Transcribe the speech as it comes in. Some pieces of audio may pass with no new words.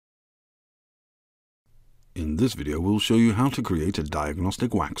In this video, we'll show you how to create a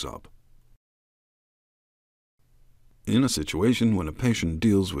diagnostic wax-up. In a situation when a patient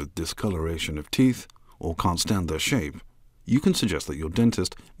deals with discoloration of teeth or can't stand their shape, you can suggest that your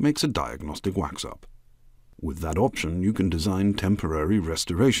dentist makes a diagnostic wax-up. With that option, you can design temporary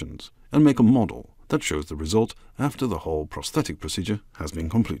restorations and make a model that shows the result after the whole prosthetic procedure has been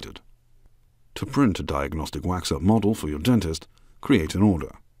completed. To print a diagnostic wax-up model for your dentist, create an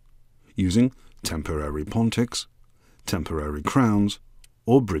order using temporary pontics, temporary crowns,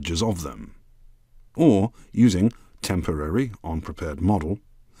 or bridges of them, or using temporary unprepared model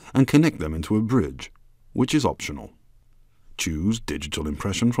and connect them into a bridge, which is optional. Choose digital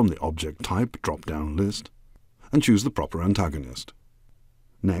impression from the object type drop-down list and choose the proper antagonist.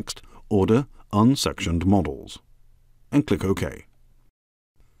 Next, order unsectioned models and click OK.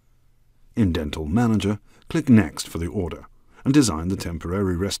 In Dental Manager, click Next for the order and design the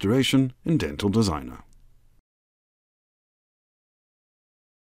temporary restoration in Dental Designer.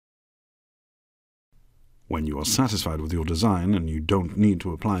 When you are satisfied with your design and you don't need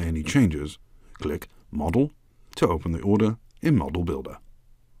to apply any changes, click Model to open the order in Model Builder.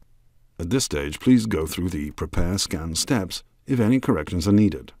 At this stage, please go through the Prepare Scan steps if any corrections are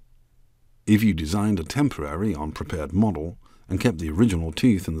needed. If you designed a temporary unprepared model and kept the original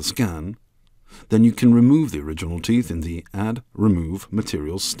teeth in the scan, then you can remove the original teeth in the Add Remove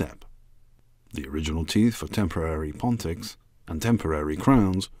Materials step. The original teeth for temporary pontics and temporary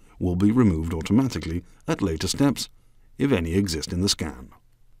crowns will be removed automatically at later steps if any exist in the scan.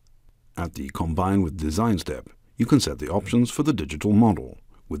 At the Combine with Design step, you can set the options for the digital model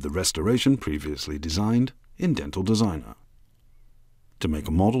with the restoration previously designed in Dental Designer. To make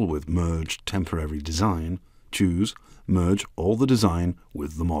a model with Merged Temporary Design, choose Merge all the design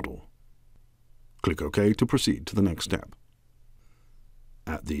with the model. Click OK to proceed to the next step.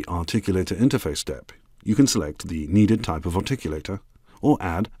 At the Articulator Interface step, you can select the needed type of articulator or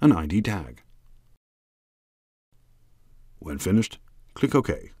add an ID tag. When finished, click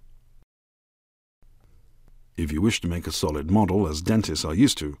OK. If you wish to make a solid model as dentists are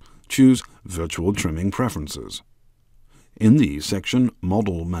used to, choose Virtual Trimming Preferences. In the section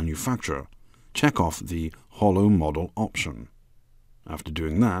Model Manufacturer, check off the Hollow Model option. After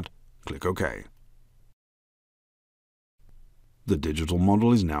doing that, click OK. The digital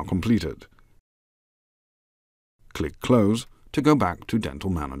model is now completed. Click Close to go back to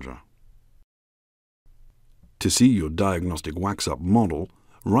Dental Manager. To see your diagnostic wax-up model,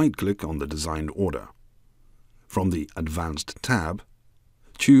 right-click on the designed order. From the Advanced tab,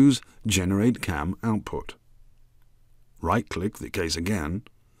 choose Generate CAM Output. Right-click the case again,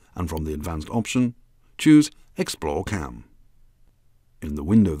 and from the Advanced option, choose Explore CAM. In the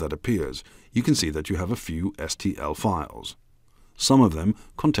window that appears, you can see that you have a few STL files. Some of them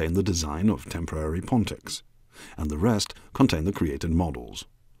contain the design of temporary pontics, and the rest contain the created models,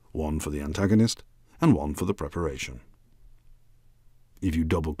 one for the antagonist and one for the preparation. If you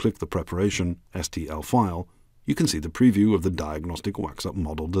double-click the preparation STL file, you can see the preview of the diagnostic wax-up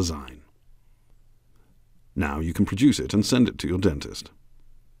model design. Now you can produce it and send it to your dentist.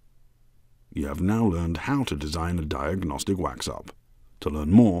 You have now learned how to design a diagnostic wax-up. To learn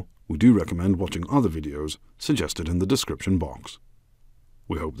more, we do recommend watching other videos suggested in the description box.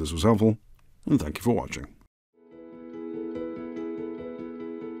 We hope this was helpful, and thank you for watching.